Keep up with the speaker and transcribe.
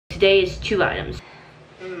today is 2 items.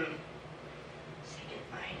 Second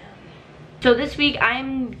item. So this week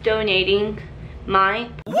I'm donating my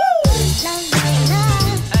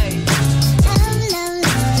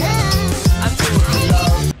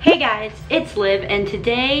Hey guys, it's Liv, and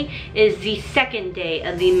today is the second day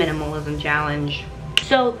of the Minimalism Challenge.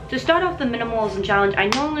 So to start off the Minimalism Challenge, I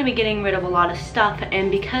know I'm going to be getting rid of a lot of stuff,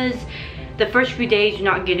 and because the first few days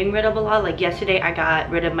you're not getting rid of a lot, like yesterday I got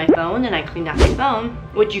rid of my phone and I cleaned out my phone,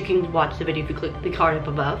 which you can watch the video if you click the card up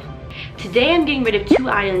above. Today I'm getting rid of 2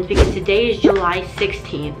 items because today is July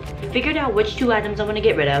 16th. I figured out which 2 items I want to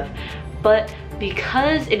get rid of, but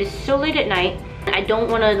because it is so late at night, I don't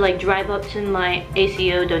want to like drive up to my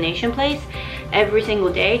ACO donation place every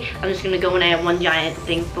single day. I'm just going to go when I have one giant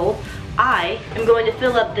thing full. I am going to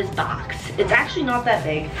fill up this box. It's actually not that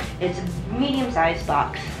big. It's a medium-sized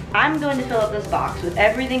box. I'm going to fill up this box with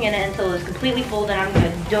everything in it until it's completely full, and I'm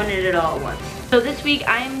going to donate it all at once. So this week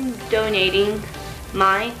I'm donating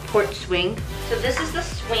my porch swing. So this is the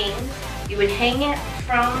swing. You would hang it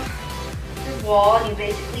from the wall and you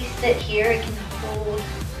basically sit here. It can hold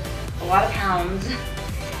a lot of pounds.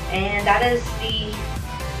 And that is the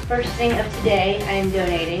first thing of today I am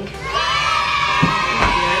donating.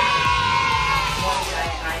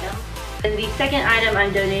 And the second item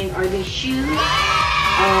I'm donating are these shoes.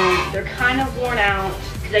 They're kind of worn out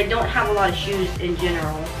because I don't have a lot of shoes in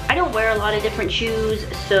general. I don't wear a lot of different shoes,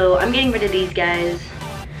 so I'm getting rid of these guys.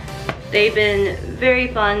 They've been very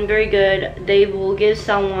fun, very good. They will give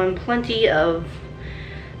someone plenty of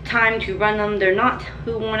time to run them. They're not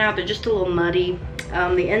too worn out, they're just a little muddy.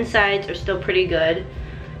 The insides are still pretty good,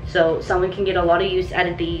 so someone can get a lot of use out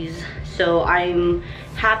of these. So I'm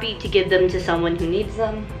happy to give them to someone who needs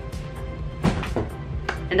them.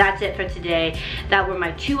 And that's it for today. That were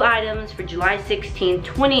my 2 items for July 16th,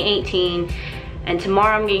 2018. And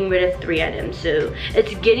tomorrow I'm getting rid of 3 items. So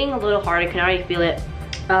it's getting a little hard, I can already feel it.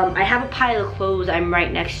 I have a pile of clothes I'm right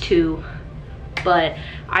next to, but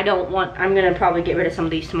I'm gonna probably get rid of some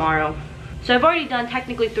of these tomorrow. So I've already done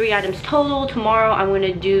technically 3 items total. Tomorrow I'm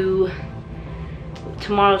gonna do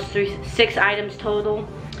tomorrow's 6 items total.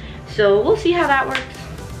 So we'll see how that works.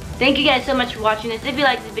 Thank you guys so much for watching this. If you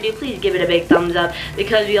like this video, please give it a big thumbs up,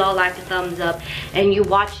 because we all like a thumbs up, and you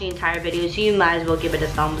watch the entire video, so you might as well give it a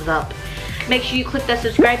thumbs up. Make sure you click that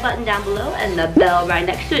subscribe button down below and the bell right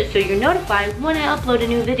next to it so you're notified when I upload a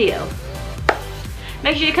new video.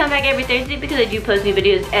 Make sure you come back every Thursday because I do post new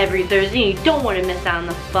videos every Thursday and you don't want to miss out on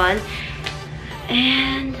the fun.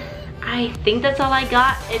 And I think that's all I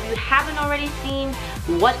got. If you haven't already seen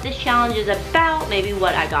what this challenge is about, maybe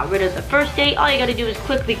what I got rid of the first day, all you gotta do is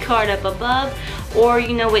click the card up above, or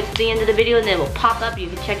you know, wait till the end of the video and then it will pop up, you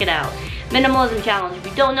can check it out. Minimalism Challenge. If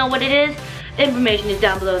you don't know what it is, information is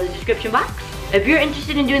down below in the description box. If you're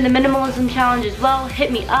interested in doing the Minimalism Challenge as well,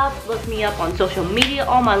 hit me up, look me up on social media.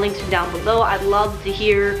 All my links are down below. I'd love to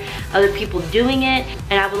hear other people doing it,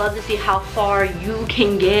 and I would love to see how far you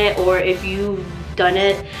can get, or if you've done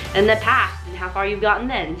it in the past and how far you've gotten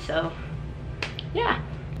then. So yeah,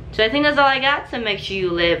 so I think that's all I got. So make sure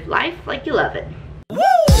you live life like you love it. Woo!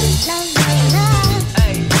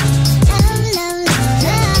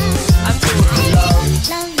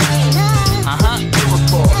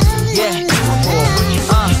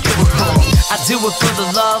 I do it for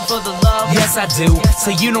the love, yes I do.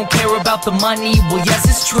 So you don't care about the money, well yes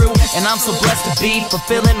it's true. And I'm so blessed to be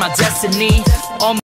fulfilling my destiny.